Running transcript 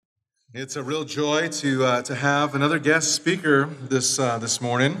It's a real joy to have another guest speaker this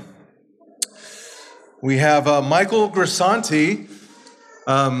morning. We have Michael Grisanti.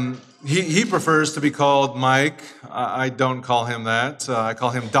 He prefers to be called Mike. I don't call him that. I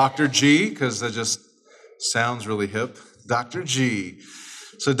call him Dr. G because that just sounds really hip. Dr. G.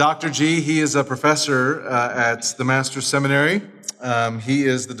 So Dr. G, he is a professor at the Master's Seminary. He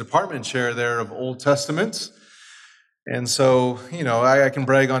is the department chair there of Old Testament. And so, I can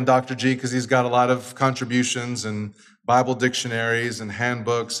brag on Dr. G because he's got a lot of contributions and Bible dictionaries and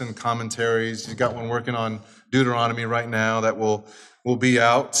handbooks and commentaries. He's got one working on Deuteronomy right now that will be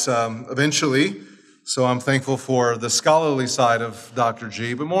out eventually. So I'm thankful for the scholarly side of Dr.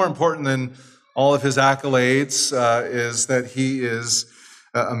 G. But more important than all of his accolades is that he is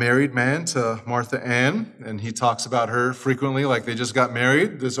a married man to Martha Ann, and he talks about her frequently like they just got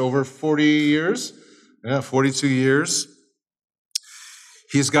married. It's over 40 years. Yeah, 42 years.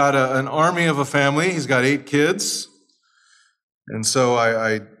 He's got an army of a family. He's got 8 kids. And so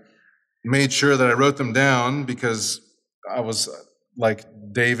I made sure that I wrote them down because I was like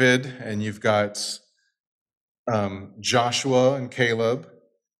David, and you've got Joshua and Caleb,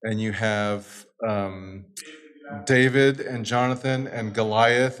 and you have David and Jonathan and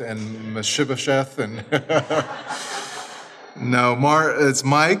Goliath and Mephibosheth and no, it's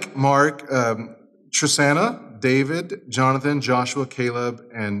Mike, Mark, Trisana, David, Jonathan, Joshua, Caleb,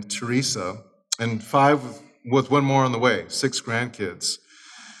 and Teresa, and 5 with one more on the way, 6 grandkids.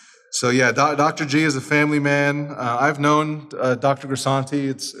 So yeah, Dr. G is a family man. I've known Dr. Grisanti.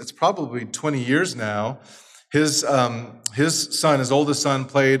 It's probably 20 years now. His son, his oldest son,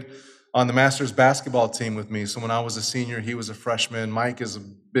 played on the Masters basketball team with me. So when I was a senior, he was a freshman. Mike is a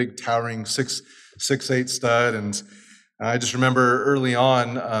big, towering 6'8" stud, and I just remember early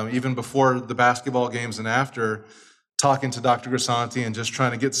on, even before the basketball games and after, talking to Dr. Grisanti and just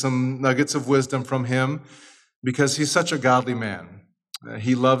trying to get some nuggets of wisdom from him because he's such a godly man.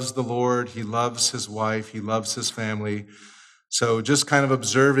 He loves the Lord, he loves his wife, he loves his family. So just kind of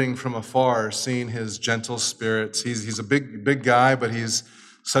observing from afar, seeing his gentle spirits. He's a big guy, but he's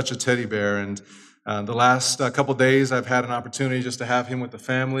such a teddy bear. And the last couple days, I've had an opportunity just to have him with the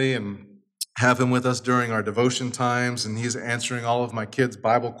family and have him with us during our devotion times, and he's answering all of my kids'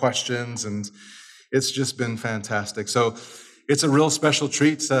 Bible questions, and it's just been fantastic. So it's a real special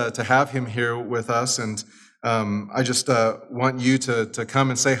treat to have him here with us, and I just want you to come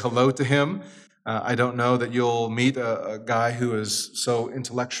and say hello to him. I don't know that you'll meet a guy who is so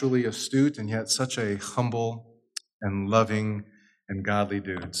intellectually astute and yet such a humble and loving and godly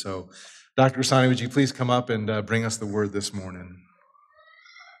dude. So, Dr. Grisanti, would you please come up and bring us the word this morning?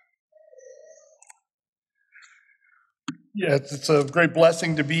 Yeah, it's a great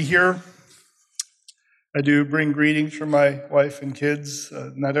blessing to be here. I do bring greetings from my wife and kids.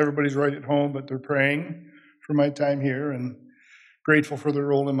 Not everybody's right at home, but they're praying for my time here and grateful for their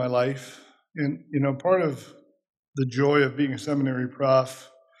role in my life. And, part of the joy of being a seminary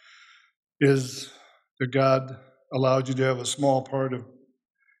prof is that God allowed you to have a small part of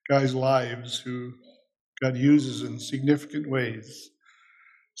guys' lives who God uses in significant ways.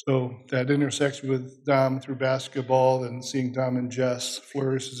 So that intersection with Dom through basketball and seeing Dom and Jess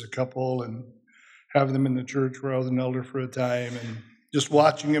flourish as a couple and having them in the church where I was an elder for a time and just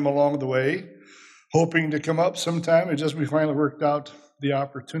watching him along the way, hoping to come up sometime. And just we finally worked out the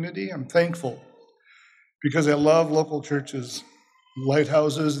opportunity. I'm thankful because I love local churches,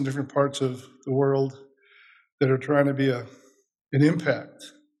 lighthouses in different parts of the world that are trying to be an impact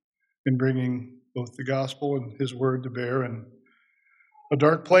in bringing both the gospel and his word to bear in a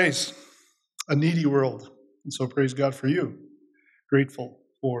dark place, a needy world. And so praise God for you. Grateful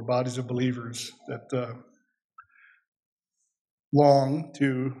for bodies of believers that long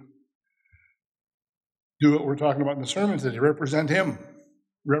to do what we're talking about in the sermon today, represent him,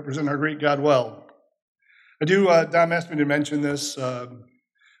 represent our great God well. I do, Dom asked me to mention this. One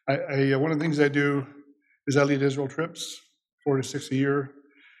of the things I do is I lead Israel trips, 4 to 6 a year.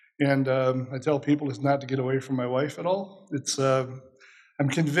 And I tell people it's not to get away from my wife at all. It's I'm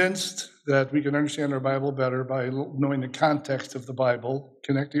convinced that we can understand our Bible better by knowing the context of the Bible,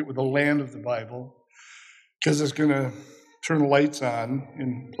 connecting it with the land of the Bible, because it's going to turn lights on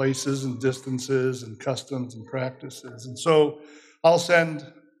in places and distances and customs and practices. And so I'll send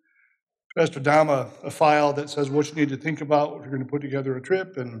Pastor Dama a file that says what you need to think about if you're going to put together a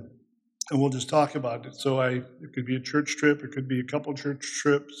trip, and we'll just talk about it. So it could be a church trip, it could be a couple church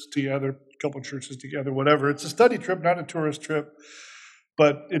trips together, a couple churches together, whatever. It's a study trip, not a tourist trip.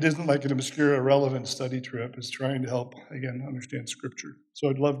 But it isn't like an obscure, irrelevant study trip. It's trying to help, again, understand Scripture. So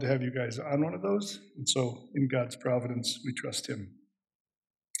I'd love to have you guys on one of those. And so in God's providence, we trust him.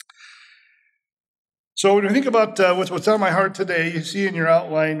 So when we think about what's on my heart today, you see in your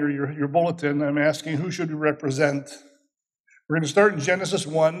outline or your bulletin, I'm asking who should we represent? We're going to start in Genesis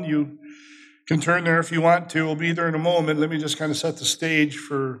 1. You can turn there if you want to. We'll be there in a moment. Let me just kind of set the stage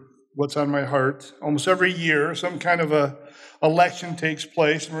for what's on my heart. Almost every year, some kind of a election takes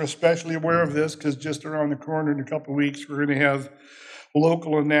place, and we're especially aware of this because just around the corner in a couple of weeks, we're going to have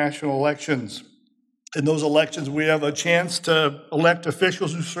local and national elections. In those elections, we have a chance to elect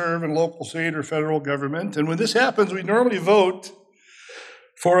officials who serve in local, state, or federal government. And when this happens, we normally vote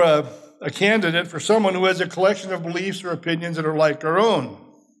for a candidate, for someone who has a collection of beliefs or opinions that are like our own.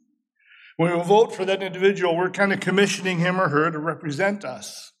 When we vote for that individual, we're kind of commissioning him or her to represent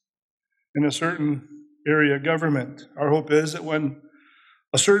us in a certain area of government. Our hope is that when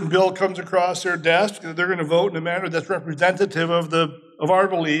a certain bill comes across their desk, that they're going to vote in a manner that's representative of our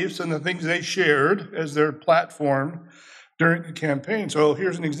beliefs and the things they shared as their platform during the campaign. So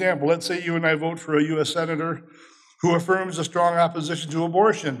here's an example. Let's say you and I vote for a U.S. senator who affirms a strong opposition to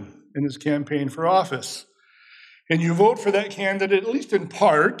abortion in his campaign for office. And you vote for that candidate, at least in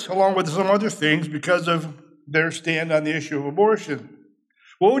part, along with some other things, because of their stand on the issue of abortion.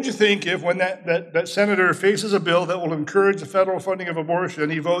 What would you think if when that senator faces a bill that will encourage the federal funding of abortion,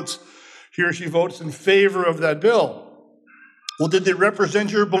 he or she votes in favor of that bill? Well, did they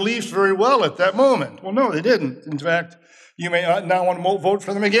represent your beliefs very well at that moment? Well, no, they didn't. In fact, you may not want to vote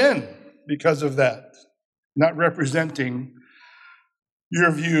for them again because of that, not representing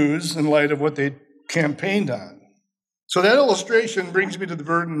your views in light of what they campaigned on. So that illustration brings me to the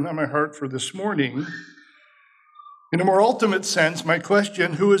burden on my heart for this morning. In a more ultimate sense, my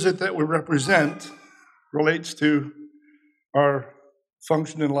question, who is it that we represent, relates to our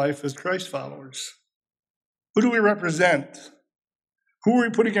function in life as Christ followers. Who do we represent? Who are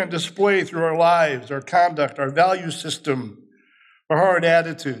we putting on display through our lives, our conduct, our value system, our hard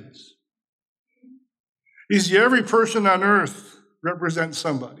attitudes? You see, every person on earth represents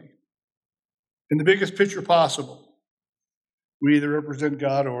somebody in the biggest picture possible. We either represent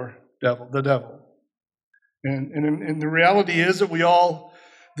God or the devil. And the reality is that we all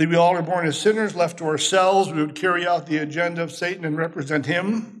are born as sinners, left to ourselves. We would carry out the agenda of Satan and represent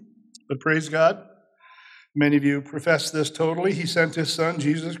him. But praise God, many of you profess this totally. He sent his son,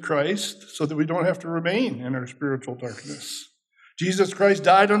 Jesus Christ, so that we don't have to remain in our spiritual darkness. Jesus Christ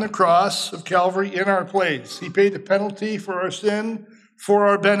died on the cross of Calvary in our place. He paid the penalty for our sin for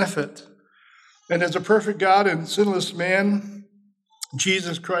our benefit. And as a perfect God and sinless man,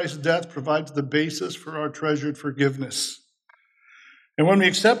 Jesus Christ's death provides the basis for our treasured forgiveness. And when we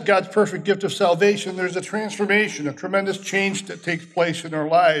accept God's perfect gift of salvation, there's a transformation, a tremendous change that takes place in our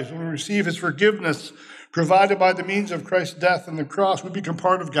lives. When we receive his forgiveness provided by the means of Christ's death on the cross, we become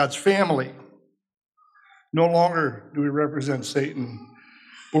part of God's family. No longer do we represent Satan,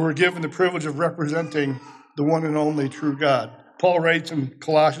 but we're given the privilege of representing the one and only true God. Paul writes in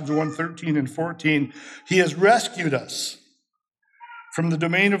Colossians 1:13 and 14, he has rescued us from the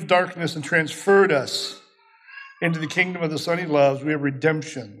domain of darkness and transferred us into the kingdom of the Son he loves. We have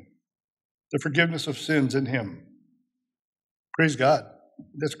redemption, the forgiveness of sins in him. Praise God.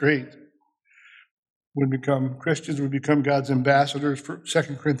 That's great. When we become Christians, we become God's ambassadors. For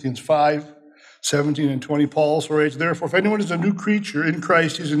 2 Corinthians 5:17 and 20, Paul also writes, therefore, if anyone is a new creature in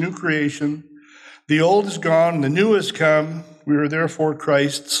Christ, he's a new creation. The old is gone, the new has come. We are therefore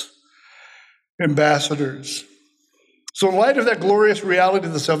Christ's ambassadors. So in light of that glorious reality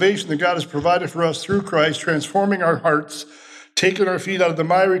of the salvation that God has provided for us through Christ, transforming our hearts, taking our feet out of the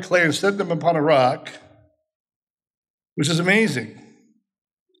miry clay and setting them upon a rock, which is amazing,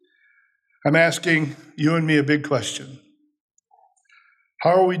 I'm asking you and me a big question.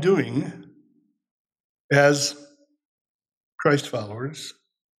 How are we doing as Christ followers,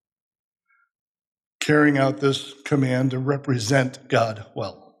 carrying out this command to represent God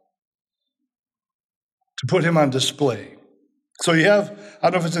well? To put him on display. So you have,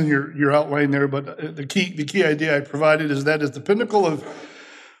 I don't know if it's in your outline there, but the key idea I provided is that as the pinnacle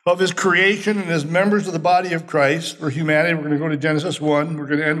of his creation and as members of the body of Christ, for humanity, we're going to go to Genesis 1, we're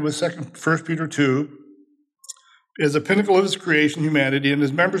going to end with 1 Peter 2. As the pinnacle of his creation, humanity, and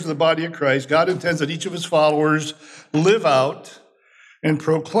as members of the body of Christ, God intends that each of his followers live out and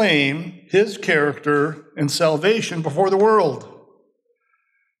proclaim his character and salvation before the world,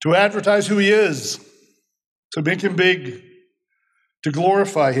 to advertise who he is, to make him big, to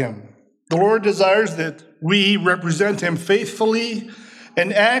glorify him. The Lord desires that we represent him faithfully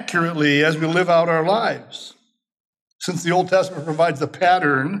and accurately as we live out our lives. Since the Old Testament provides the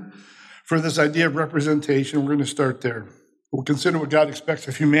pattern for this idea of representation, we're going to start there. We'll consider what God expects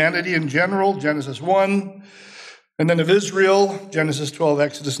of humanity in general, Genesis 1, and then of Israel, Genesis 12,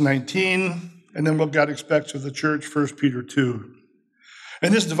 Exodus 19. and then what God expects of the church, 1 Peter 2.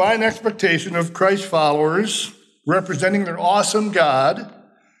 And this divine expectation of Christ followers representing their awesome God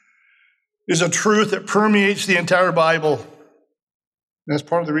is a truth that permeates the entire Bible. And that's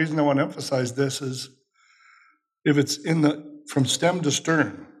part of the reason I want to emphasize this is if it's from stem to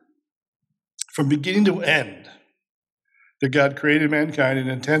stern, from beginning to end, that God created mankind and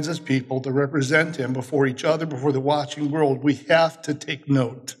intends his people to represent him before each other, before the watching world, we have to take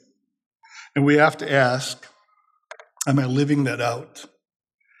note. And we have to ask, am I living that out?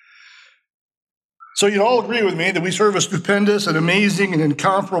 So you'd all agree with me that we serve a stupendous and amazing and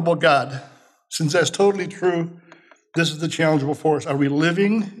incomparable God. Since that's totally true, this is the challenge before us. Are we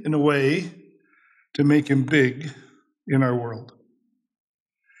living in a way to make him big in our world?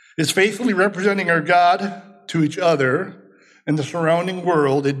 Is faithfully representing our God to each other and the surrounding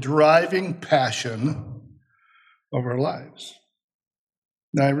world a driving passion of our lives?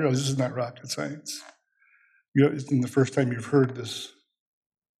 Now, I realize this is not rocket science. It's the first time you've heard this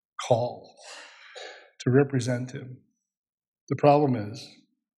call to represent him. The problem is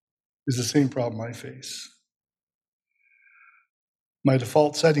the same problem I face. My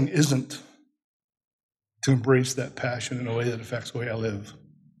default setting isn't to embrace that passion in a way that affects the way I live.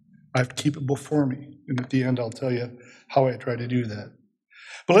 I have to keep it before me, and at the end I'll tell you how I try to do that.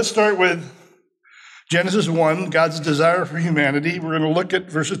 But let's start with Genesis 1, God's desire for humanity. We're going to look at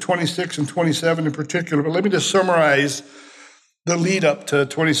verses 26 and 27 in particular, but let me just summarize the lead up to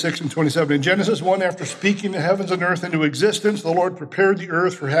 26 and 27. In Genesis 1, after speaking the heavens and earth into existence, the Lord prepared the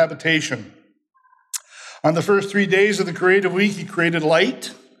earth for habitation. On the first 3 days of the creative week, he created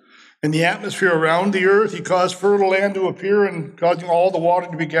light and the atmosphere around the earth. He caused fertile land to appear and causing all the water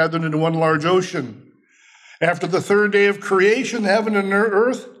to be gathered into one large ocean. After the third day of creation, heaven and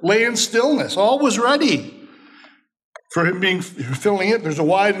earth lay in stillness. All was ready for him filling it. There's a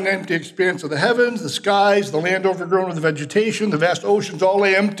wide and empty expanse of the heavens, the skies, the land overgrown with vegetation, the vast oceans all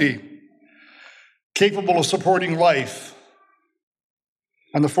lay empty, capable of supporting life.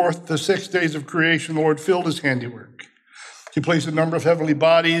 On the fourth to sixth days of creation, the Lord filled his handiwork. He placed a number of heavenly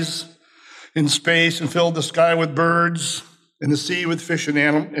bodies in space and filled the sky with birds and the sea with fish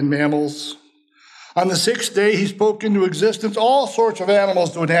and mammals. On the sixth day, he spoke into existence all sorts of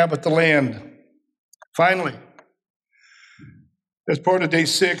animals to inhabit the land. Finally, as part of day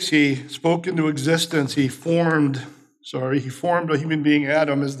 6, he spoke into existence. He formed a human being,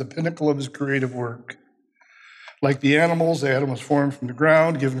 Adam, as the pinnacle of his creative work. Like the animals, Adam was formed from the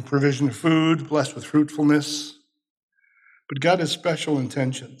ground, given provision of food, blessed with fruitfulness. But God has special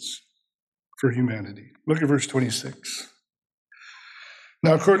intentions for humanity. Look at verse 26.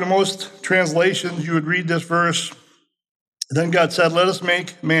 Now, according to most translations, you would read this verse. Then God said, "Let us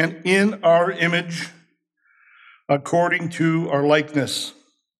make man in our image, according to our likeness."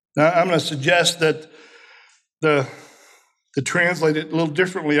 Now, I'm going to suggest that to translate it a little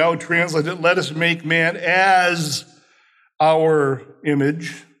differently, I would translate it, "Let us make man as our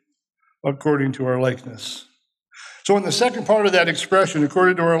image, according to our likeness." So in the second part of that expression,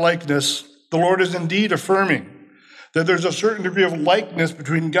 according to our likeness, the Lord is indeed affirming that there's a certain degree of likeness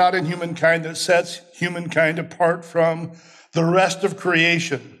between God and humankind that sets humankind apart from the rest of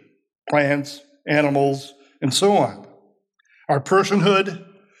creation, plants, animals, and so on. Our personhood,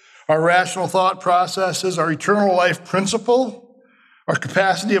 our rational thought processes, our eternal life principle, our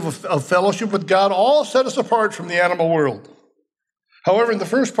capacity of fellowship with God all set us apart from the animal world. However, in the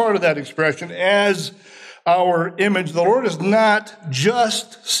first part of that expression, as our image, the Lord is not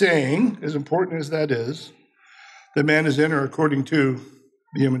just saying, as important as that is, that man is in or according to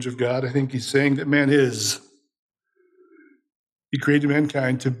the image of God. I think he's saying that man is. He created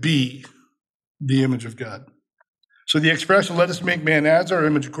mankind to be the image of God. So the expression, "Let us make man as our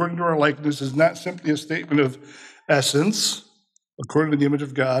image, according to our likeness," is not simply a statement of essence, according to the image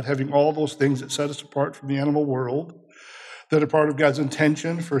of God, having all those things that set us apart from the animal world, that are part of God's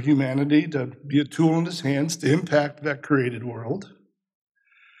intention for humanity to be a tool in his hands to impact that created world.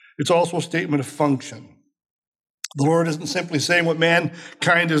 It's also a statement of function. The Lord isn't simply saying what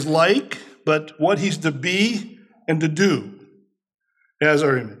mankind is like, but what he's to be and to do as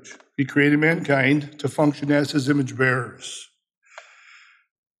our image. He created mankind to function as his image bearers.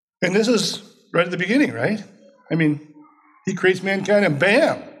 And this is right at the beginning, right? I mean, he creates mankind and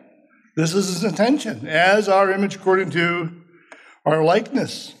bam, this is his intention, as our image according to our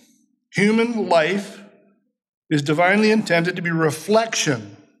likeness. Human life is divinely intended to be a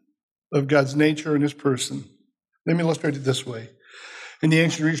reflection of God's nature and his person. Let me illustrate it this way. In the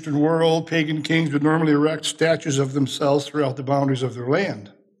ancient Eastern world, pagan kings would normally erect statues of themselves throughout the boundaries of their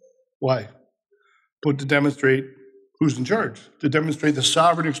land. Why? Put to demonstrate who's in charge, to demonstrate the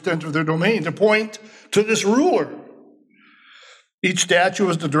sovereign extent of their domain, to point to this ruler. Each statue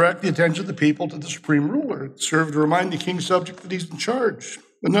was to direct the attention of the people to the supreme ruler. It served to remind the king's subject that he's in charge.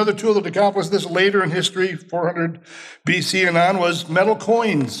 Another tool that accomplished this later in history, 400 BC and on, was metal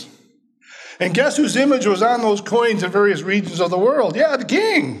coins. And guess whose image was on those coins in various regions of the world? Yeah, the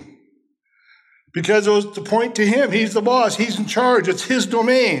king. Because it was to point to him. He's the boss. He's in charge. It's his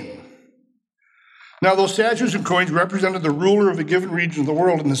domain. Now, those statues and coins represented the ruler of a given region of the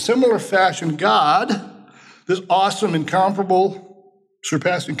world. In a similar fashion, God, this awesome, incomparable,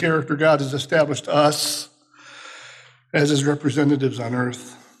 surpassing character God, has established us as his representatives on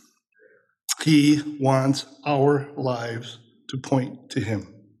earth. He wants our lives to point to him.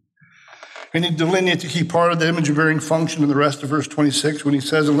 And he delineates a key part of the image-bearing function in the rest of verse 26 when he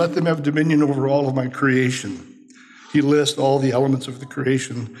says, "And let them have dominion over all of my creation." He lists all the elements of the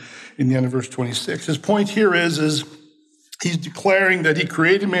creation in the end of verse 26. His point here is he's declaring that he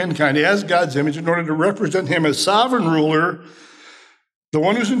created mankind as God's image in order to represent him as sovereign ruler, the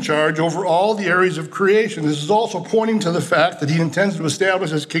one who's in charge over all the areas of creation. This is also pointing to the fact that he intends to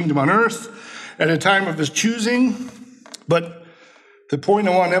establish his kingdom on earth at a time of his choosing. But the point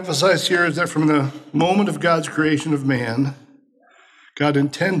I want to emphasize here is that from the moment of God's creation of man, God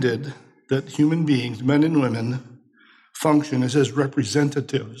intended that human beings, men and women, function as his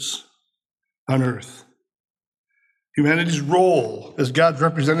representatives on earth. Humanity's role as God's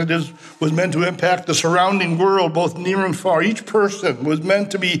representatives was meant to impact the surrounding world, both near and far. Each person was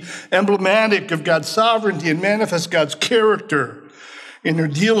meant to be emblematic of God's sovereignty and manifest God's character in their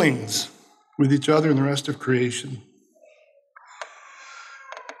dealings with each other and the rest of creation.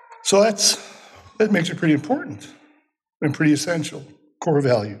 So that makes it pretty important and pretty essential, core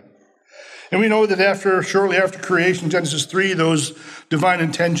value. And we know that shortly after creation, Genesis 3, those divine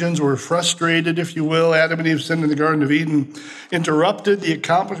intentions were frustrated, if you will. Adam and Eve sinned in the Garden of Eden, interrupted the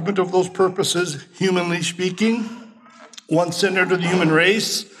accomplishment of those purposes, humanly speaking. Once sin entered the human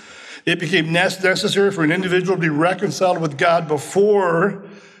race, it became necessary for an individual to be reconciled with God before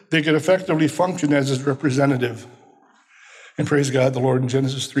they could effectively function as his representative. And praise God, the Lord in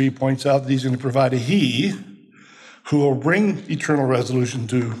Genesis 3 points out that he's going to provide a he who will bring eternal resolution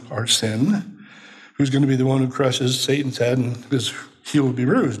to our sin, who's going to be the one who crushes Satan's head, and his heel will be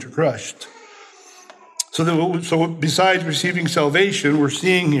bruised or crushed. So besides receiving salvation, we're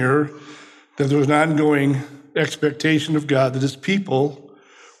seeing here that there's an ongoing expectation of God that his people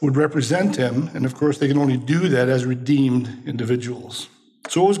would represent him, and of course they can only do that as redeemed individuals.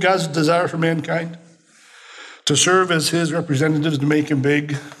 So what was God's desire for mankind? To serve as his representatives, to make him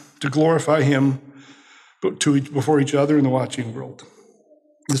big, to glorify him before each other in the watching world.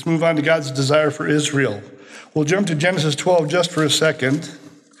 Let's move on to God's desire for Israel. We'll jump to Genesis 12 just for a second,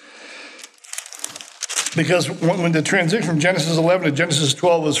 because when the transition from Genesis 11 to Genesis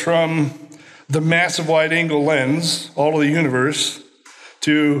 12 was from the massive wide-angle lens, all of the universe,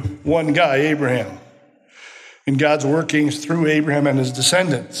 to one guy, Abraham, and God's workings through Abraham and his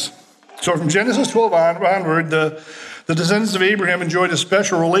descendants. So from Genesis 12 onward, the descendants of Abraham enjoyed a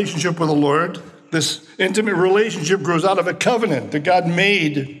special relationship with the Lord. This intimate relationship grows out of a covenant that God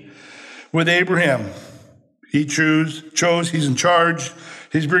made with Abraham. He chose, he's in charge,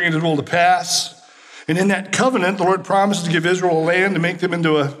 he's bringing it all to pass. And in that covenant, the Lord promised to give Israel a land, to make them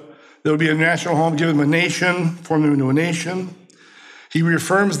there would be a national home, give them a nation, form them into a nation. He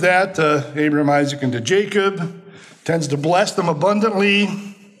reaffirms that to Abraham, Isaac, and to Jacob, tends to bless them abundantly.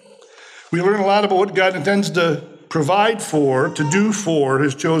 We learn a lot about what God intends to provide for, to do for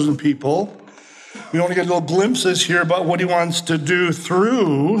his chosen people. We only get little glimpses here about what he wants to do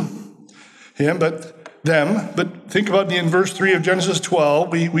through him, but think about in verse 3 of Genesis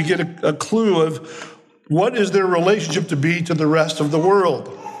 12, we get a clue of what is their relationship to be to the rest of the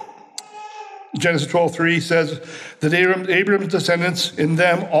world. Genesis 12:3 says that Abraham's descendants, in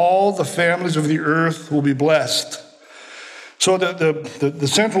them all the families of the earth will be blessed. So the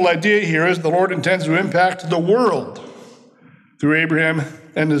central idea here is the Lord intends to impact the world through Abraham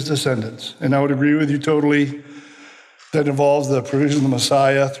and his descendants. And I would agree with you totally. That involves the provision of the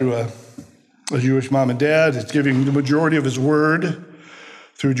Messiah through a Jewish mom and dad. It's giving the majority of his word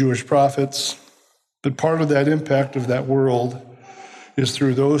through Jewish prophets. But part of that impact of that world is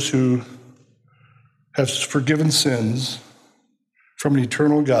through those who have forgiven sins from an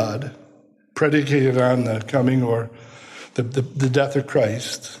eternal God, predicated on the coming or the death of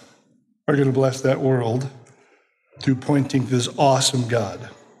Christ, are going to bless that world through pointing to this awesome God,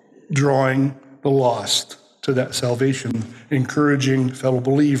 drawing the lost to that salvation, encouraging fellow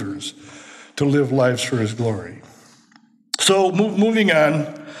believers to live lives for his glory. So moving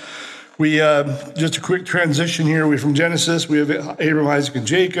on, Just a quick transition here. We're from Genesis. We have Abraham, Isaac, and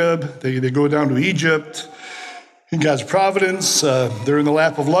Jacob. They go down to Egypt. In God's providence, they're in the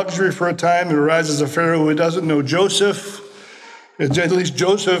lap of luxury for a time. There arises a Pharaoh who doesn't know Joseph. At least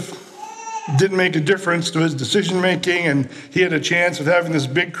Joseph didn't make a difference to his decision-making, and he had a chance of having this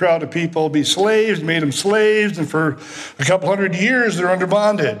big crowd of people be slaves, made them slaves, and for a couple hundred years, they're under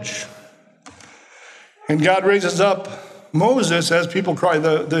bondage. And God raises up Moses as people cry.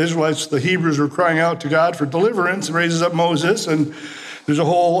 The Israelites, the Hebrews, were crying out to God for deliverance, and raises up Moses, and there's a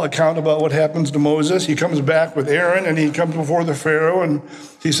whole account about what happens to Moses. He comes back with Aaron, and he comes before the Pharaoh, and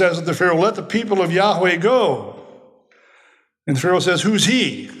he says to the Pharaoh, "Let the people of Yahweh go." And the Pharaoh says, "Who's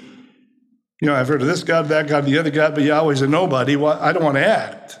he?" I've heard of this God, that God, the other God, but Yahweh's a nobody. I don't want to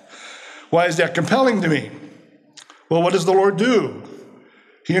act. Why is that compelling to me? Well, what does the Lord do?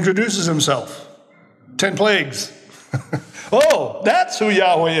 He introduces himself. 10 plagues. Oh, that's who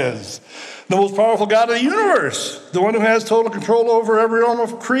Yahweh is. The most powerful God of the universe. The one who has total control over every realm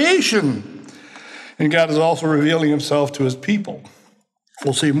of creation. And God is also revealing himself to his people.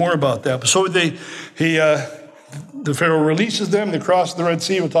 We'll see more about that. So the Pharaoh releases them. They cross the Red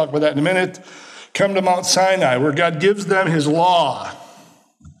Sea. We'll talk about that in a minute. Come to Mount Sinai, where God gives them his law.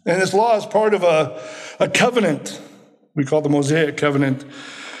 And this law is part of a covenant. We call it the Mosaic covenant.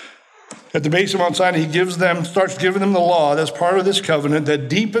 At the base of Mount Sinai, he starts giving them the law. That's part of this covenant that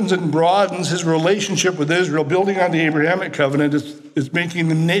deepens and broadens his relationship with Israel, building on the Abrahamic covenant. It's making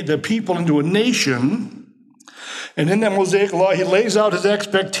the people into a nation. And in that Mosaic law, he lays out his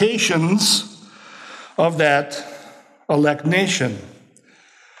expectations of that elect nation.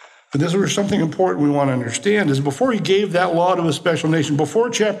 But this is something important we want to understand is before he gave that law to a special nation, before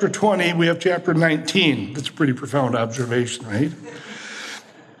chapter 20, we have chapter 19. That's a pretty profound observation, right?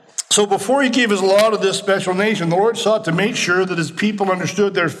 So before he gave his law to this special nation, the Lord sought to make sure that his people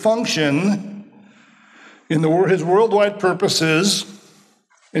understood their function in his worldwide purposes,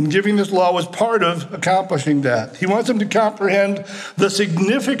 and giving this law was part of accomplishing that. He wants them to comprehend the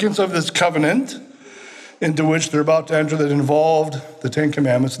significance of this covenant into which they're about to enter that involved the Ten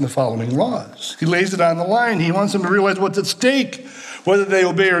Commandments and the following laws. He lays it on the line. He wants them to realize what's at stake, whether they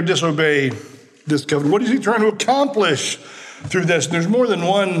obey or disobey this covenant. What is he trying to accomplish through this? And there's more than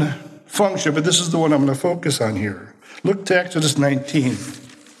one function, but this is the one I'm going to focus on here. Look to Exodus 19.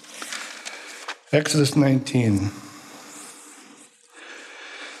 Exodus 19.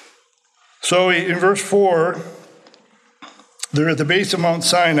 So in verse 4, they're at the base of Mount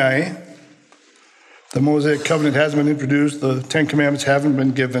Sinai. The Mosaic covenant hasn't been introduced. The Ten Commandments haven't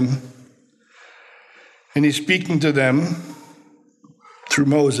been given. And he's speaking to them through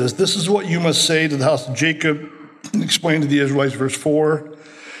Moses. This is what you must say to the house of Jacob. And explain to the Israelites, verse 4.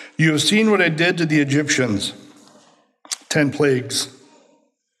 You have seen what I did to the Egyptians. 10 plagues.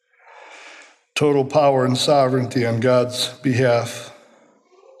 Total power and sovereignty on God's behalf.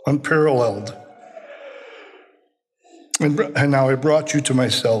 Unparalleled. And now I brought you to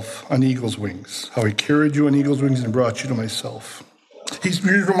myself on eagle's wings. How he carried you on eagle's wings and brought you to myself. He's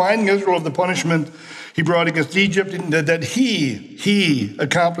reminding Israel of the punishment he brought against Egypt, and that he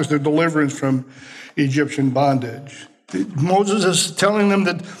accomplished their deliverance from Egyptian bondage. Moses is telling them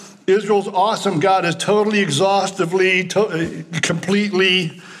that Israel's awesome God is totally, exhaustively,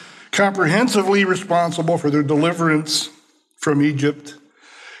 completely, comprehensively responsible for their deliverance from Egypt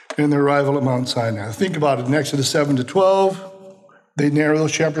and their arrival at Mount Sinai. Think about it. In Exodus 7 to 12,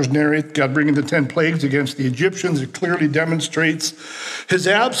 those chapters narrate God bringing the 10 plagues against the Egyptians. It clearly demonstrates his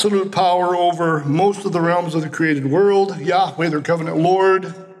absolute power over most of the realms of the created world. Yahweh, their covenant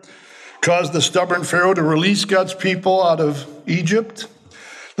Lord, caused the stubborn Pharaoh to release God's people out of Egypt.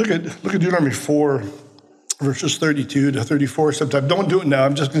 Look at Deuteronomy 4, verses 32 to 34 sometime. Don't do it now.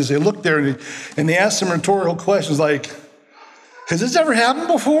 I'm just going to say, look there, and they ask some rhetorical questions like, has this ever happened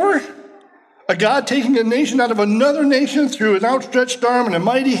before? A God taking a nation out of another nation through an outstretched arm and a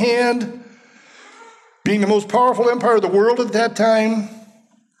mighty hand, being the most powerful empire of the world at that time?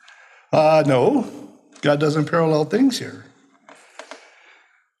 No, God doesn't parallel things here.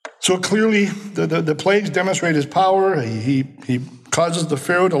 So clearly, the plagues demonstrate his power. He causes the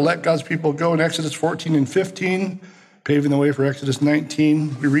Pharaoh to let God's people go in Exodus 14 and 15, paving the way for Exodus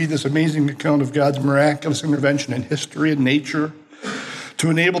 19. We read this amazing account of God's miraculous intervention in history and nature to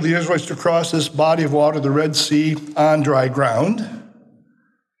enable the Israelites to cross this body of water, the Red Sea, on dry ground.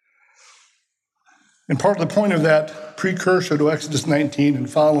 And part of the point of that precursor to Exodus 19 and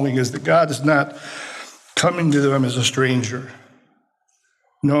following is that God is not coming to them as a stranger.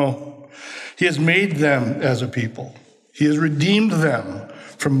 No, he has made them as a people. He has redeemed them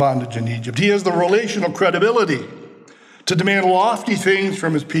from bondage in Egypt. He has the relational credibility to demand lofty things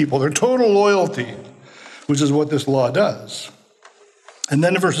from his people, their total loyalty, which is what this law does. And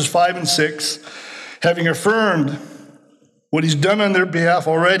then in verses 5 and 6, having affirmed what he's done on their behalf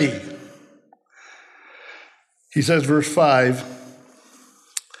already, he says, verse 5,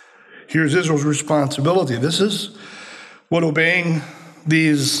 here's Israel's responsibility. This is what obeying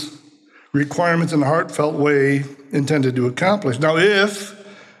these requirements in a heartfelt way intended to accomplish. Now, there's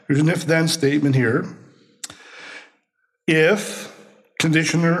an if-then statement here. If,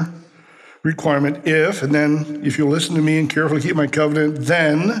 conditioner, requirement, if, and then if you'll listen to me and carefully keep my covenant,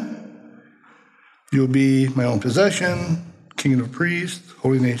 then you'll be my own possession, kingdom of priests,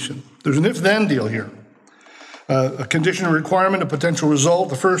 holy nation. There's an if-then deal here. A conditional requirement, a potential result.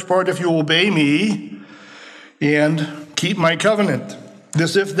 The first part, if you obey me and keep my covenant.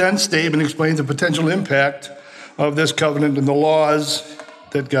 This if-then statement explains the potential impact of this covenant and the laws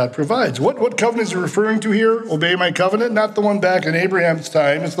that God provides. What covenant is he referring to here? Obey my covenant? Not the one back in Abraham's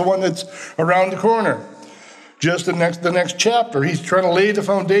time. It's the one that's around the corner. Just the next chapter. He's trying to lay the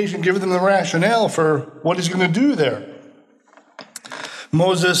foundation, give them the rationale for what he's going to do there.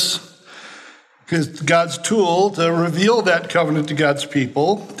 Moses is God's tool to reveal that covenant to God's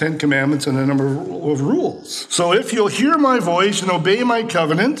people, 10 commandments and a number of rules. So if you'll hear my voice and obey my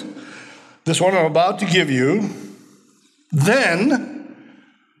covenant, this one I'm about to give you, then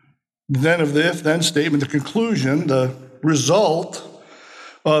of the if-then statement, the conclusion, the result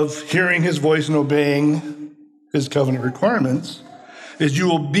of hearing his voice and obeying his covenant requirements is you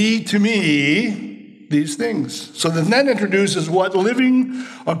will be to me these things. So the then introduces what living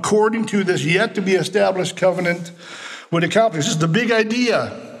according to this yet to be established covenant would accomplish. This is the big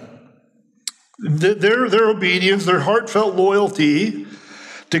idea. Their obedience, their heartfelt loyalty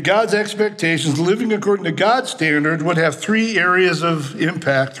to God's expectations, living according to God's standard, would have three areas of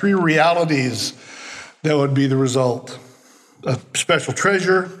impact, three realities that would be the result. A special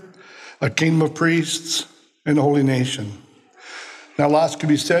treasure, a kingdom of priests, and a holy nation. Now, lots could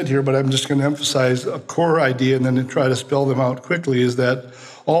be said here, but I'm just going to emphasize a core idea and then try to spell them out quickly, is that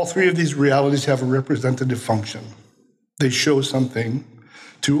all three of these realities have a representative function. They show something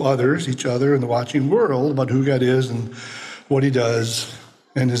to others, each other, and the watching world about who God is and what he does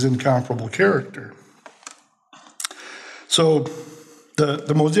and his incomparable character. So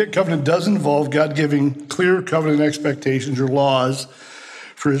the Mosaic covenant does involve God giving clear covenant expectations or laws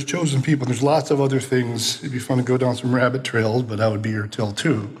for his chosen people. There's lots of other things. It'd be fun to go down some rabbit trails, but that would be your till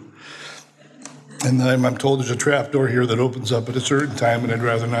too. And I'm told there's a trap door here that opens up at a certain time, and I'd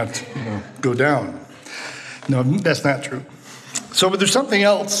rather not go down. No, that's not true. So, but there's something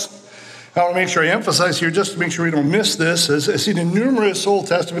else I want to make sure I emphasize here, just to make sure we don't miss this. As seen in numerous Old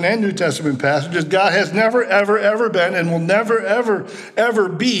Testament and New Testament passages, God has never, ever, ever been and will never, ever, ever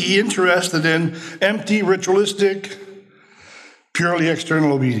be interested in empty, ritualistic, purely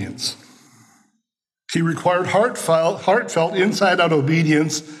external obedience. He required heartfelt, inside-out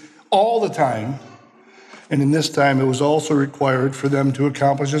obedience all the time. And in this time, it was also required for them to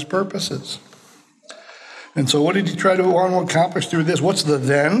accomplish his purposes. And so what did he try to want to accomplish through this? What's the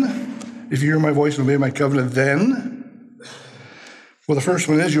then? If you hear my voice and obey my covenant, then? Well, the first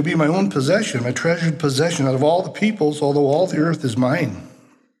one is, you'll be my own possession, my treasured possession out of all the peoples, although all the earth is mine.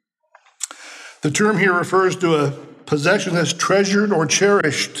 The term here refers to a possession that's treasured or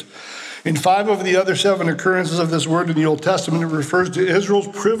cherished. In 5 of the other 7 occurrences of this word in the Old Testament, it refers to Israel's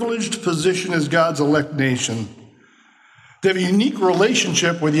privileged position as God's elect nation. They have a unique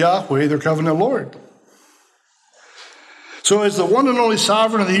relationship with Yahweh, their covenant Lord. So as the one and only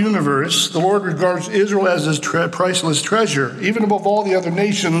sovereign of the universe, the Lord regards Israel as his priceless treasure, even above all the other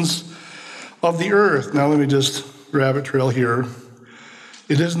nations of the earth. Now let me just rabbit trail here.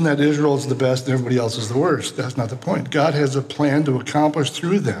 It isn't that Israel is the best and everybody else is the worst. That's not the point. God has a plan to accomplish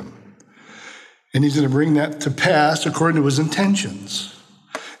through them. And he's going to bring that to pass according to his intentions.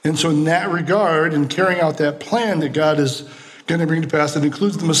 And so in that regard, in carrying out that plan that God is going to bring to pass, that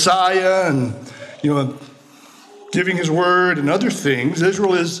includes the Messiah and, giving his word and other things,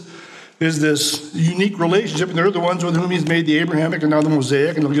 Israel is this unique relationship, and they're the ones with whom he's made the Abrahamic and now the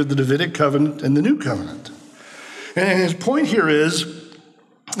Mosaic, and he'll give the Davidic covenant and the new covenant. And his point here is,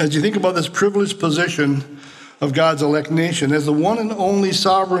 as you think about this privileged position of God's elect nation, as the one and only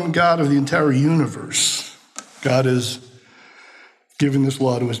sovereign God of the entire universe, God is giving this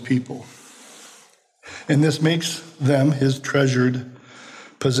law to his people. And this makes them his treasured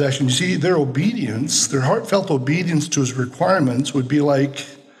possession. You see, their obedience, their heartfelt obedience to his requirements would be like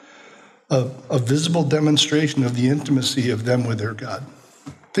a visible demonstration of the intimacy of them with their God.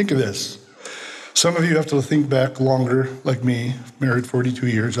 Think of this. Some of you have to think back longer, like me, married 42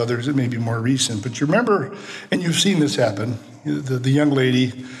 years. Others, it may be more recent. But you remember, and you've seen this happen, the young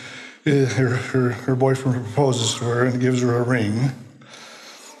lady, her boyfriend proposes to her and gives her a ring.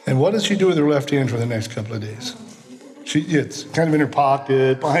 And what does she do with her left hand for the next couple of days? It's kind of in her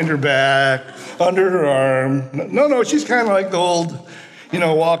pocket, behind her back, under her arm. No, she's kind of like the old,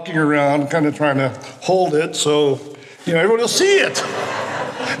 walking around, kind of trying to hold it so, everybody will see it.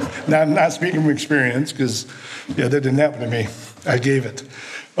 Now, I'm not speaking from experience because, that didn't happen to me. I gave it.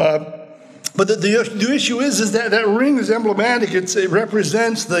 But the issue is that ring is emblematic. It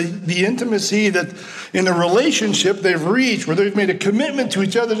represents the intimacy that in the relationship they've reached, where they've made a commitment to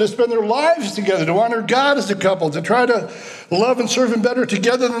each other to spend their lives together, to honor God as a couple, to try to love and serve Him better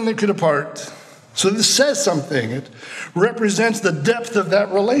together than they could apart. So this says something. It represents the depth of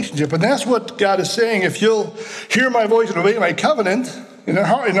that relationship. And that's what God is saying. If you'll hear my voice and obey my covenant in a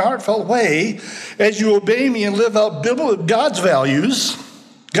heartfelt way, as you obey me and live out God's values,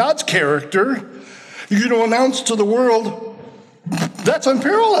 God's character, you're going to announce to the world, that's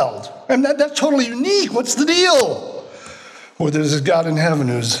unparalleled. And that's totally unique. What's the deal? Well, there's this God in heaven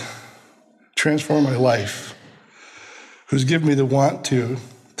who's transformed my life, who's given me the want to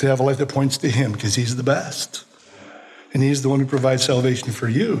have a life that points to Him, because He's the best. And He's the one who provides salvation for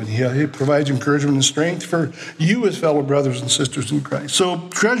you. And He provides encouragement and strength for you as fellow brothers and sisters in Christ. So,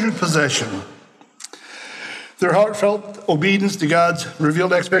 treasured possession. Their heartfelt obedience to God's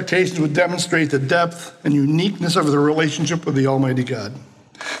revealed expectations would demonstrate the depth and uniqueness of their relationship with the Almighty God.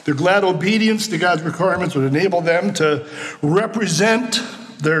 Their glad obedience to God's requirements would enable them to represent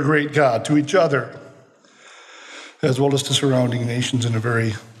their great God to each other, as well as to surrounding nations in a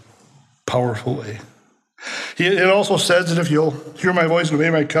very powerful way. It also says that if you'll hear my voice and obey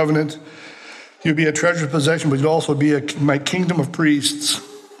my covenant, you'll be a treasured possession, but you'll also be my kingdom of priests.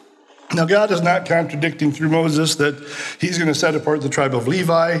 Now, God is not contradicting through Moses that He's going to set apart the tribe of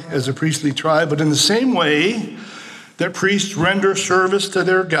Levi as a priestly tribe, but in the same way that priests render service to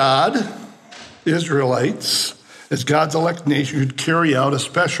their God, Israelites, as God's elect nation, who'd carry out a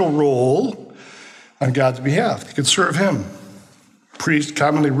special role on God's behalf. They could serve Him. Priests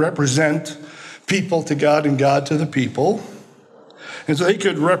commonly represent people to God and God to the people. And so they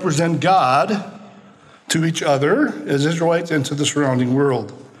could represent God to each other as Israelites and to the surrounding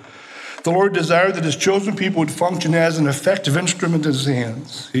world. The Lord desired that His chosen people would function as an effective instrument in His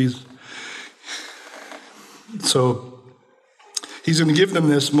hands. He's going to give them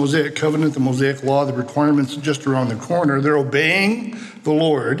this Mosaic covenant, the Mosaic law, the requirements just around the corner. They're obeying the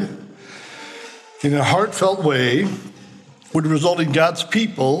Lord in a heartfelt way, would result in God's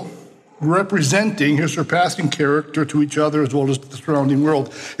people representing His surpassing character to each other as well as to the surrounding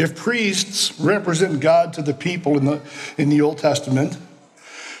world. If priests represent God to the people in the Old Testament,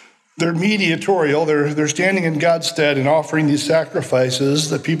 they're mediatorial. They're standing in God's stead and offering these sacrifices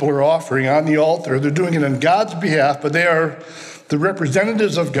that people are offering on the altar. They're doing it on God's behalf, but they are the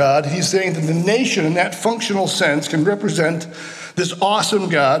representatives of God. He's saying that the nation, in that functional sense, can represent this awesome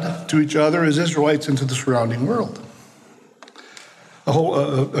God to each other as Israelites and to the surrounding world.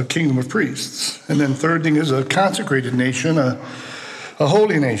 A kingdom of priests. And then third thing is a consecrated nation, a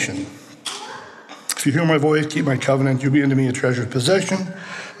holy nation. If you hear my voice, keep my covenant, you'll be unto me a treasured possession,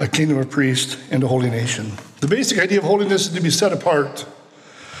 a kingdom of priests, and a holy nation. The basic idea of holiness is to be set apart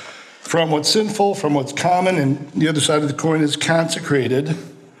from what's sinful, from what's common, and the other side of the coin is consecrated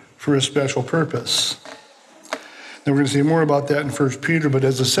for a special purpose. Now we're going to see more about that in 1 Peter, but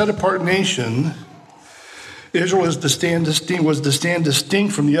as a set-apart nation, Israel was to stand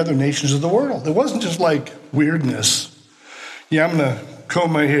distinct from the other nations of the world. It wasn't just like weirdness. Yeah, I'm going to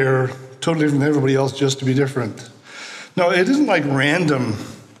comb my hair totally different than everybody else just to be different. No, it isn't like random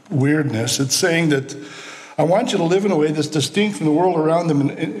weirdness. It's saying that I want you to live in a way that's distinct from the world around them,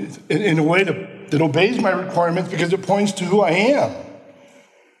 in a way that obeys my requirements because it points to who I am.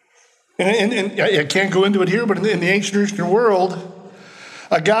 And I can't go into it here, but in the ancient Eastern world,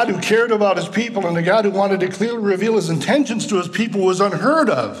 a God who cared about His people and a God who wanted to clearly reveal His intentions to His people was unheard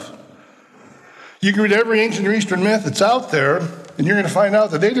of. You can read every ancient Eastern myth that's out there, and you're going to find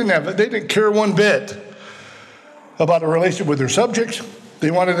out that they didn't care one bit about a relationship with their subjects.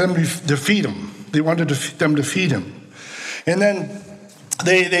 They wanted them to defeat Him. They wanted them to feed Him. And then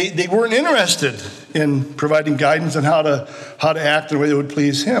they weren't interested in providing guidance on how to act in a way that would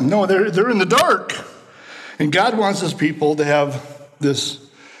please Him. No, they're in the dark. And God wants His people to have this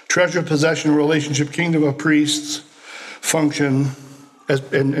treasured possession relationship, kingdom of priests function,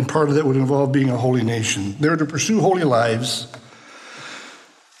 and part of that would involve being a holy nation. They're to pursue holy lives,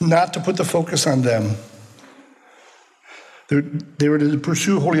 not to put the focus on them. They were to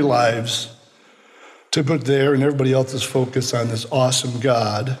pursue holy lives to put their and everybody else's focus on this awesome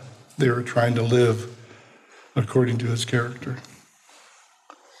God they were trying to live according to his character.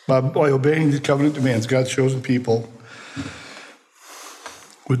 By obeying the covenant demands, God's chosen people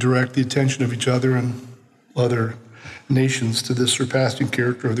would direct the attention of each other and other nations to this surpassing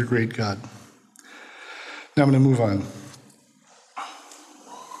character of the great God. Now I'm going to move on.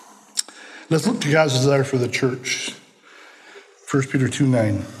 Let's look to God's desire for the church. 1 Peter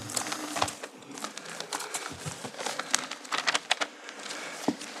 2:9.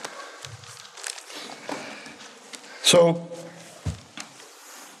 So,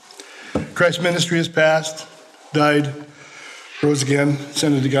 Christ's ministry is past, died, rose again,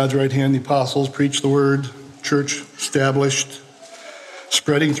 ascended to God's right hand. The apostles preached the word, church established,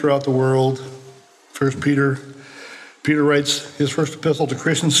 spreading throughout the world. Peter writes his first epistle to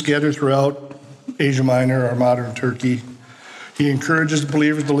Christians scattered throughout Asia Minor, our modern Turkey. He encourages the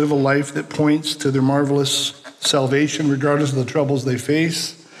believers to live a life that points to their marvelous salvation, regardless of the troubles they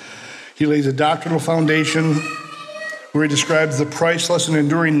face. He lays a doctrinal foundation where he describes the priceless and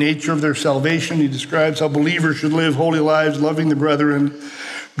enduring nature of their salvation. He describes how believers should live holy lives, loving the brethren,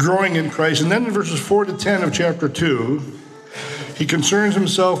 growing in Christ. And then in verses 4 to 10 of chapter 2, he concerns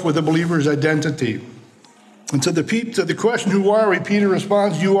himself with the believer's identity. And to the question, who are we? Peter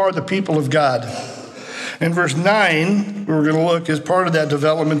responds, you are the people of God. And verse 9, where we're going to look, is part of that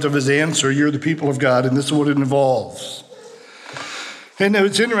development of his answer. You're the people of God, and this is what it involves. And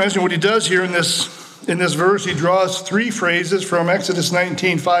it's interesting what he does here in this verse. He draws three phrases from Exodus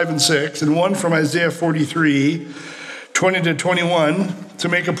 19, 5 and 6, and one from Isaiah 43, 20 to 21, to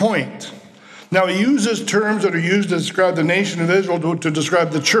make a point. Now, he uses terms that are used to describe the nation of Israel to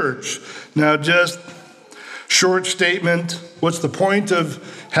describe the church. Now, just short statement, what's the point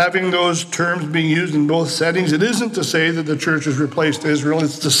of having those terms being used in both settings? It isn't to say that the church has replaced Israel.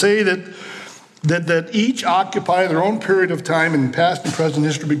 It's to say that each occupy their own period of time in past and present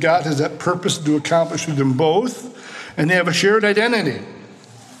history, but God has that purpose to accomplish through them both, and they have a shared identity,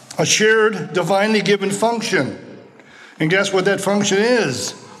 a shared divinely given function. And guess what that function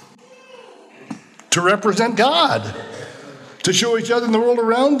is? To represent God, to show each other in the world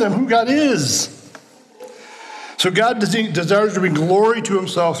around them who God is. So God desires to bring glory to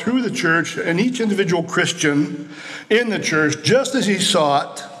himself through the church and each individual Christian in the church, just as he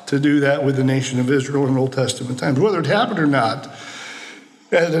sought to do that with the nation of Israel in Old Testament times. Whether it happened or not,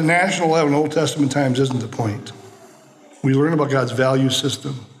 at a national level in Old Testament times isn't the point. We learn about God's value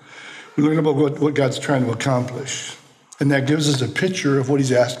system. We learn about what God's trying to accomplish. And that gives us a picture of what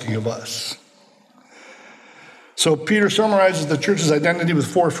he's asking of us. So Peter summarizes the church's identity with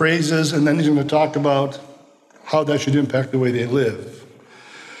four phrases, and then he's going to talk about how that should impact the way they live.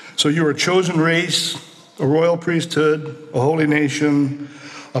 So you're a chosen race, a royal priesthood, a holy nation,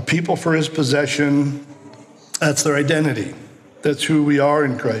 a people for his possession. That's their identity. That's who we are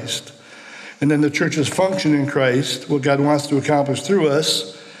in Christ. And then the church's function in Christ, what God wants to accomplish through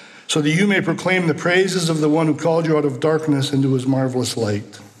us, so that you may proclaim the praises of the one who called you out of darkness into his marvelous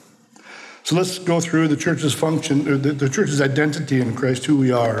light. So let's go through the church's function, or the church's identity in Christ, who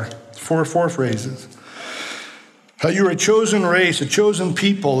we are. Four phrases. How you're a chosen race, a chosen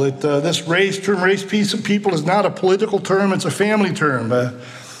people. This term race piece of people is not a political term, it's a family term.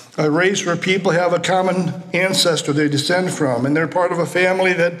 A race where people have a common ancestor they descend from, and they're part of a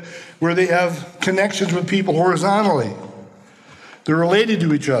family where they have connections with people horizontally. They're related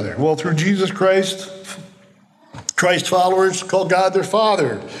to each other. Well, through Jesus Christ, Christ followers call God their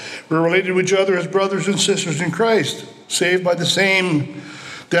Father. We're related to each other as brothers and sisters in Christ, saved by the same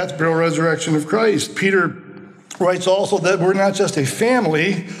death, burial, resurrection of Christ. Peter writes also that we're not just a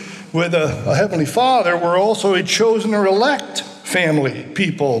family with a heavenly Father, we're also a chosen or elect family,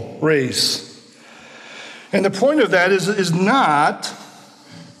 people, race. And the point of that is not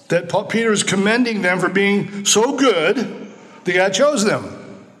that Peter is commending them for being so good that God chose them.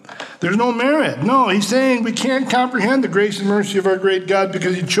 There's no merit. No, he's saying we can't comprehend the grace and mercy of our great God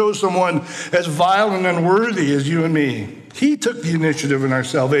because he chose someone as vile and unworthy as you and me. He took the initiative in our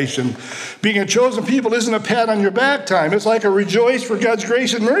salvation. Being a chosen people isn't a pat on your back time. It's like a rejoice for God's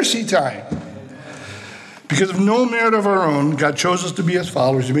grace and mercy time. Because of no merit of our own, God chose us to be his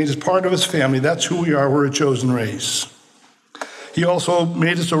followers. He made us part of his family. That's who we are. We're a chosen race. He also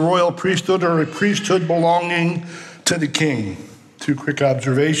made us a royal priesthood, or a priesthood belonging to the king. Two quick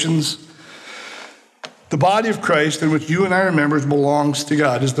observations. The body of Christ, in which you and I are members, belongs to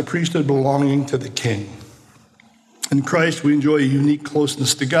God, is the priesthood belonging to the king. In Christ, we enjoy a unique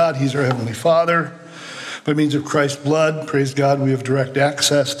closeness to God. He's our Heavenly Father. By means of Christ's blood, praise God, we have direct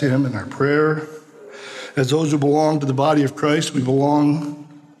access to him in our prayer. As those who belong to the body of Christ, we belong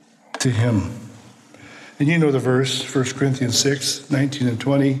to him. And you know the verse, 1 Corinthians 6, 19 and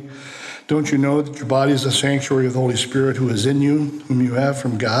 20. Don't you know that your body is a sanctuary of the Holy Spirit who is in you, whom you have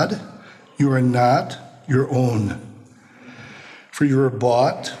from God? You are not your own, for you were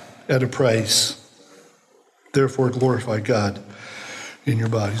bought at a price. Therefore glorify God in your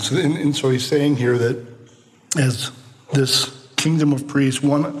body. So he's saying here that as this kingdom of priests,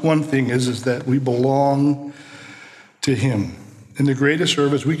 one thing is that we belong to him. And the greatest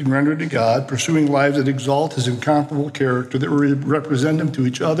service we can render to God, pursuing lives that exalt his incomparable character, that represent him to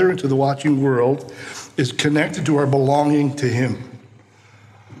each other and to the watching world, is connected to our belonging to him.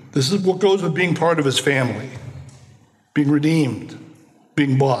 This is what goes with being part of his family, being redeemed,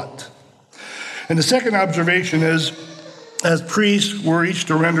 being bought. And the second observation is, as priests, we're each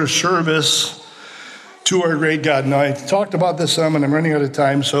to render service to our great God. Now, I talked about this some, and I'm running out of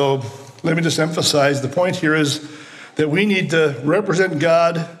time, so let me just emphasize the point here is that we need to represent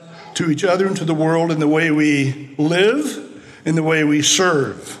God to each other and to the world in the way we live, in the way we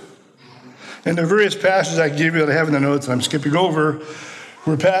serve. And there are various passages I give you that I have in the notes, and I'm skipping over,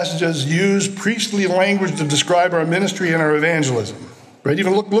 where passages use priestly language to describe our ministry and our evangelism. Right?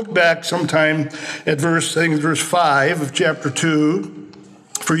 Even look back sometime at verse 5 of chapter 2.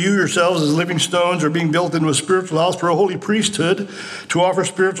 For you yourselves as living stones are being built into a spiritual house for a holy priesthood to offer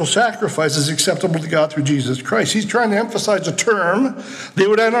spiritual sacrifices acceptable to God through Jesus Christ. He's trying to emphasize a term they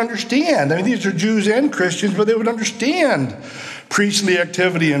would understand. I mean, these are Jews and Christians, but they would understand priestly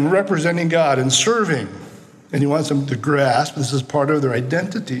activity and representing God and serving. And he wants them to grasp this is part of their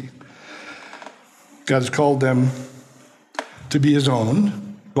identity. God has called them to be his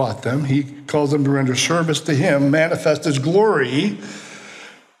own, bought them. He calls them to render service to him, manifest his glory,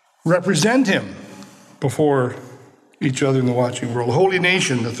 represent him before each other in the watching world. Holy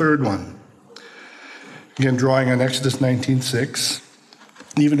nation, the third one. Again, drawing on Exodus 19:6.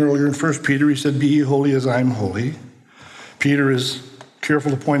 Even earlier in 1 Peter, he said, be ye holy as I am holy. Peter is careful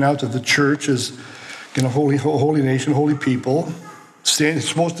to point out that the church is a holy nation, holy people. It's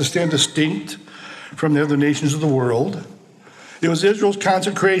supposed to stand distinct from the other nations of the world. It was Israel's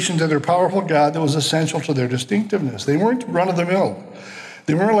consecration to their powerful God that was essential to their distinctiveness. They weren't run-of-the-mill.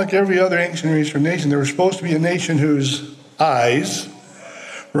 They weren't like every other ancient Eastern nation. They were supposed to be a nation whose eyes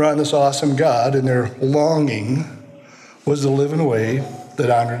were on this awesome God, and their longing was to live in a way that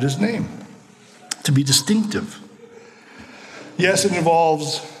honored his name, to be distinctive. Yes, it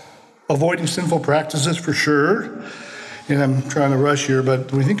involves avoiding sinful practices for sure, and I'm trying to rush here,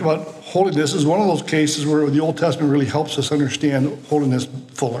 but when we think about holiness, is one of those cases where the Old Testament really helps us understand holiness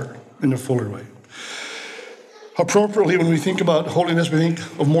in a fuller way. Appropriately, when we think about holiness, we think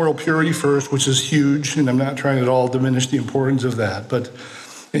of moral purity first, which is huge, and I'm not trying at all to diminish the importance of that. But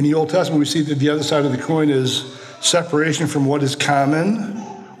in the Old Testament, we see that the other side of the coin is separation from what is common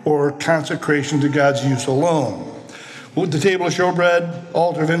or consecration to God's use alone. The table of showbread,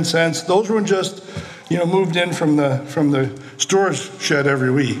 altar of incense, those weren't just moved in from the storage shed every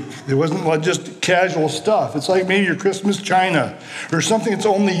week. It wasn't like just casual stuff. It's like maybe your Christmas china or something that's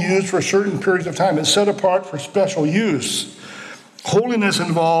only used for certain periods of time. It's set apart for special use. Holiness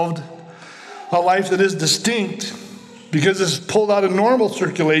involved a life that is distinct because it's pulled out of normal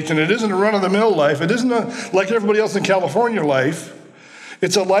circulation. It isn't a run-of-the-mill life. It isn't like everybody else in California life.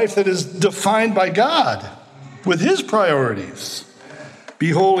 It's a life that is defined by God with his priorities. Be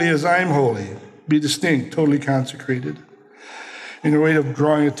holy as I am holy. Be distinct, totally consecrated, in a way of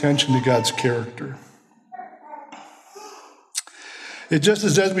drawing attention to God's character. It just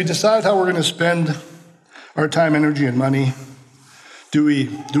is as we decide how we're going to spend our time, energy, and money, do we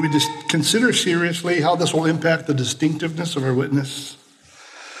just consider seriously how this will impact the distinctiveness of our witness?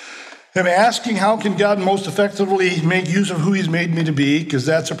 Am I asking how can God most effectively make use of who he's made me to be, because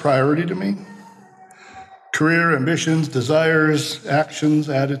that's a priority to me? Career, ambitions, desires, actions,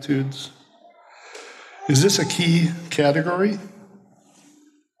 attitudes. Is this a key category?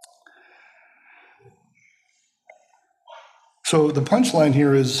 So the punchline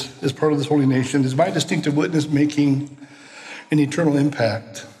here is, as part of this holy nation, is my distinctive witness making an eternal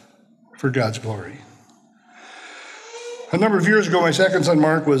impact for God's glory? A number of years ago, my second son,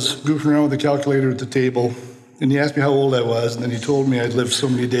 Mark, was goofing around with a calculator at the table, and he asked me how old I was, and then he told me I'd lived so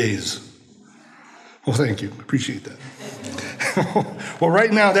many days. Well, thank you. Appreciate that. Well, right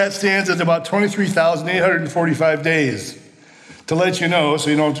now, that stands at about 23,845 days. To let you know, so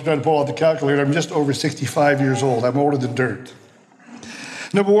you don't have to try to pull out the calculator, I'm just over 65 years old. I'm older than dirt.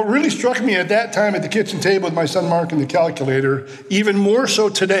 No, but what really struck me at that time at the kitchen table with my son Mark and the calculator, even more so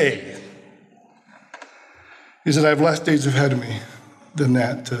today, is that I have less days ahead of me than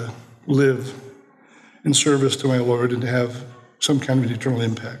that to live in service to my Lord and to have some kind of an eternal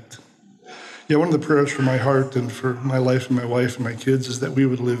impact. Yeah, one of the prayers for my heart and for my life and my wife and my kids is that we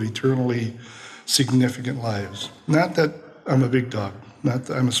would live eternally significant lives. Not that I'm a big dog, not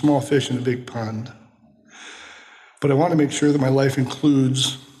that I'm a small fish in a big pond, but I want to make sure that my life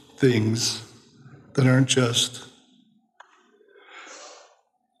includes things that aren't just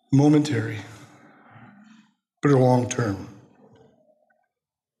momentary, but are long term.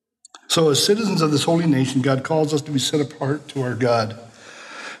 So as citizens of this holy nation, God calls us to be set apart to our God,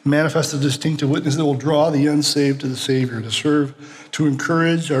 manifest a distinctive witness that will draw the unsaved to the Savior, to serve, to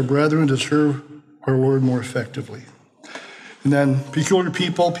encourage our brethren to serve our Lord more effectively. And then peculiar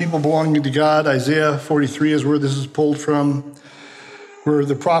people belonging to God. Isaiah 43 is where this is pulled from, where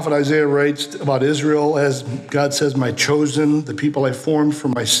the prophet Isaiah writes about Israel as God says, my chosen, the people I formed for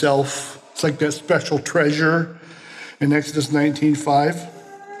myself. It's like that special treasure in Exodus 19:5.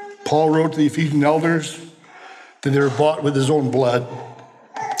 Paul wrote to the Ephesian elders that they were bought with his own blood.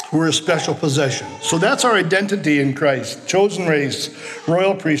 We're a special possession. So that's our identity in Christ. Chosen race,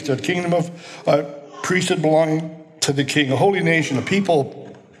 royal priesthood, kingdom of priesthood belonging to the King, a holy nation, a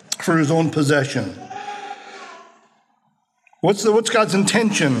people for his own possession. What's God's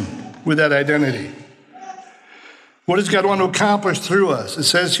intention with that identity? What does God want to accomplish through us? It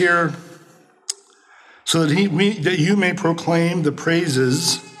says here, so that you may proclaim the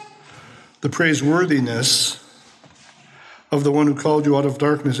praiseworthiness of the one who called you out of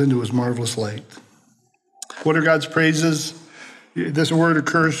darkness into his marvelous light. What are God's praises? This word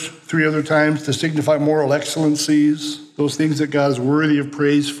occurs 3 other times to signify moral excellencies, those things that God is worthy of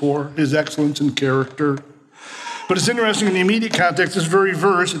praise for, his excellence in character. But it's interesting in the immediate context, this very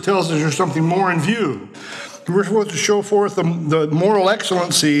verse, it tells us there's something more in view. We're supposed to show forth the moral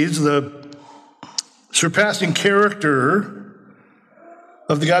excellencies, the surpassing character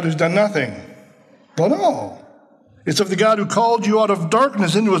of the God who's done nothing. Well, no. It's of the God who called you out of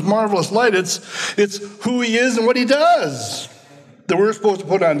darkness into his marvelous light. It's who he is and what he does that we're supposed to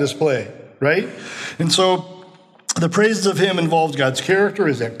put on display, right? And so the praises of him involves God's character,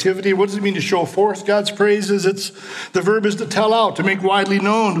 his activity. What does it mean to show forth God's praises? The verb is to tell out, to make widely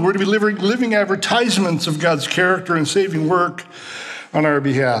known. We're to be living advertisements of God's character and saving work on our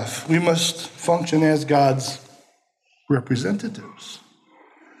behalf. We must function as God's representatives,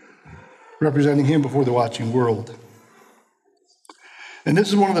 representing him before the watching world. And this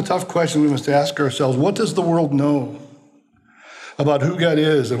is one of the tough questions we must ask ourselves. What does the world know about who God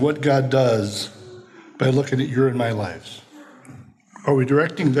is and what God does by looking at your and my lives? Are we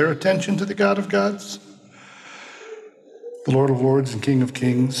directing their attention to the God of gods, the Lord of lords and King of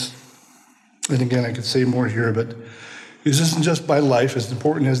kings? And again, I could say more here, but this isn't just by life, as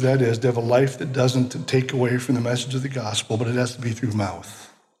important as that is, to have a life that doesn't take away from the message of the gospel, but it has to be through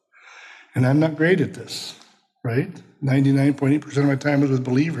mouth. And I'm not great at this, right? 99.8% of my time is with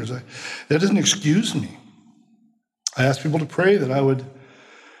believers. That doesn't excuse me. I ask people to pray that I would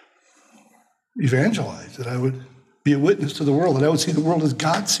evangelize, that I would be a witness to the world, that I would see the world as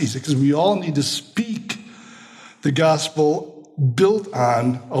God sees it, because we all need to speak the gospel built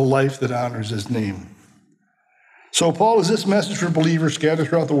on a life that honors his name. So Paul is this message for believers scattered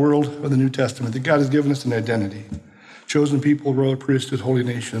throughout the world of the New Testament, that God has given us an identity. Chosen people, royal priesthood, holy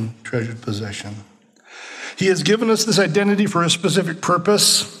nation, treasured possession. He has given us this identity for a specific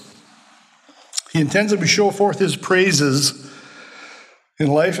purpose. He intends that we show forth his praises in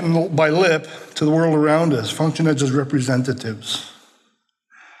life and by lip to the world around us, function as his representatives.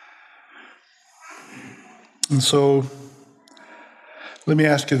 And so, let me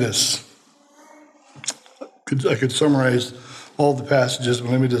ask you this. I could summarize all the passages, but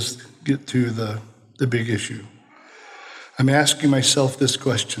let me just get to the big issue. I'm asking myself this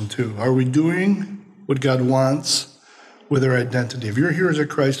question too. Are we doing what God wants with our identity? If you're here as a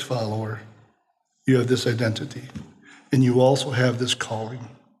Christ follower, you have this identity, and you also have this calling.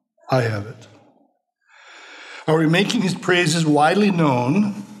 I have it. Are we making his praises widely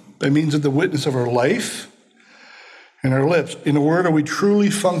known by means of the witness of our life and our lips? In a word, are we truly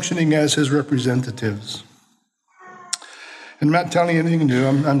functioning as his representatives? And I'm not telling you anything new.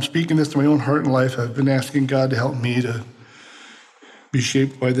 I'm speaking this to my own heart and life. I've been asking God to help me to be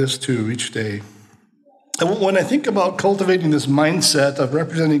shaped by this too each day. And when I think about cultivating this mindset of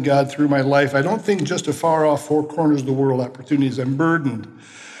representing God through my life, I don't think just to far off 4 corners of the world opportunities. I'm burdened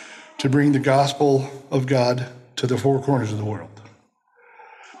to bring the gospel of God to the 4 corners of the world.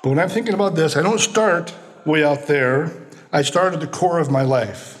 But when I'm thinking about this, I don't start way out there. I start at the core of my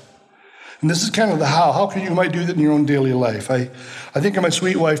life. And this is kind of the how. How can you might do that in your own daily life? I think of my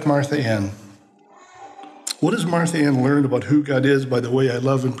sweet wife, Martha Ann. What does Martha Ann learn about who God is by the way I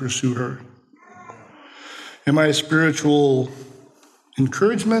love and pursue her? Am I a spiritual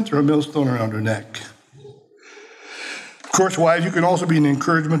encouragement or a millstone around her neck? Of course, wives, you can also be an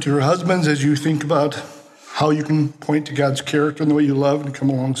encouragement to your husbands as you think about how you can point to God's character and the way you love and come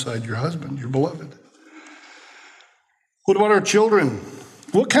alongside your husband, your beloved. What about our children?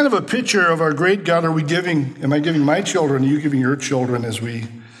 What kind of a picture of our great God are we giving? Am I giving my children? Are you giving your children as we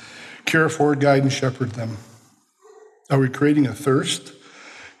care for, guide, and shepherd them? Are we creating a thirst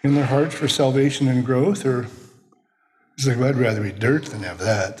in their hearts for salvation and growth? Or it's like, well, I'd rather eat dirt than have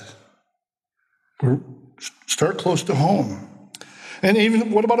that. Or start close to home. And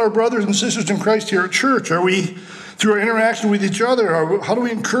even what about our brothers and sisters in Christ here at church? Are we, through our interaction with each other, how do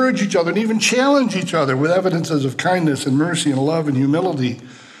we encourage each other and even challenge each other with evidences of kindness and mercy and love and humility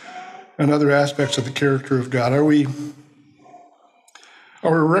and other aspects of the character of God? Are we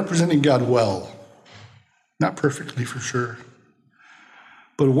representing God well? Not perfectly, for sure,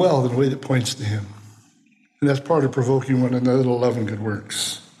 but well in a way that points to him. And that's part of provoking one another to love and good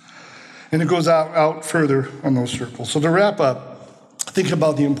works. And it goes out further on those circles. So to wrap up, think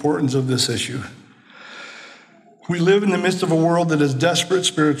about the importance of this issue. We live in the midst of a world that has desperate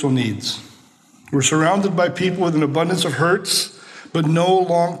spiritual needs. We're surrounded by people with an abundance of hurts, but no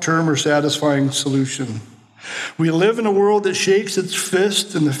long-term or satisfying solution. We live in a world that shakes its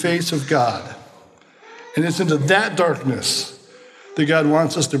fist in the face of God. And it's into that darkness that God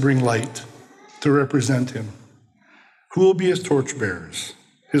wants us to bring light, to represent him. Who will be his torchbearers,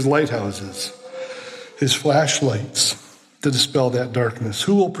 his lighthouses, his flashlights to dispel that darkness?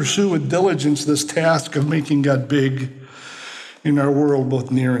 Who will pursue with diligence this task of making God big in our world, both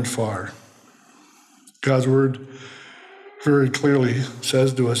near and far? God's word very clearly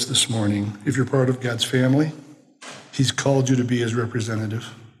says to us this morning, if you're part of God's family, he's called you to be his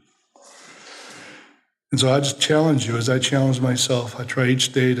representative. And so I just challenge you, as I challenge myself, I try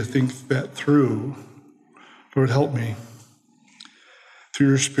each day to think that through. Lord, help me through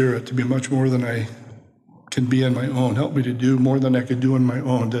your Spirit to be much more than I can be on my own. Help me to do more than I could do on my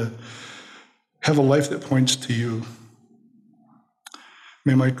own, to have a life that points to you.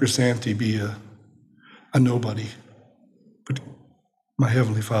 May my Chrysanthi be a nobody, but my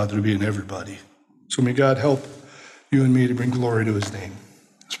Heavenly Father to be an everybody. So may God help you and me to bring glory to his name.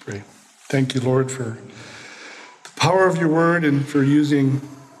 Let's pray. Thank you, Lord, for the power of your word and for using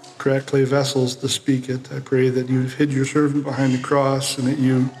cracked clay vessels to speak it. I pray that you've hid your servant behind the cross and that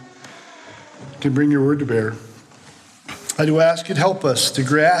you can bring your word to bear. I do ask you to help us to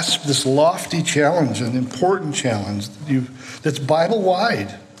grasp this lofty challenge, an important challenge that's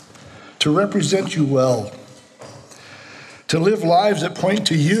Bible-wide, to represent you well, to live lives that point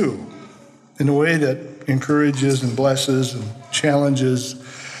to you in a way that encourages and blesses and challenges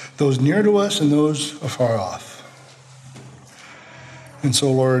those near to us and those afar off. And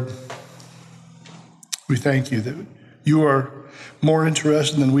so, Lord, we thank you that you are more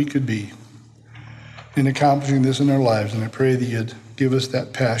interested than we could be in accomplishing this in our lives. And I pray that you'd give us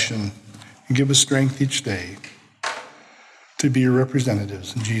that passion and give us strength each day to be your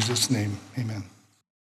representatives. In Jesus' name, amen.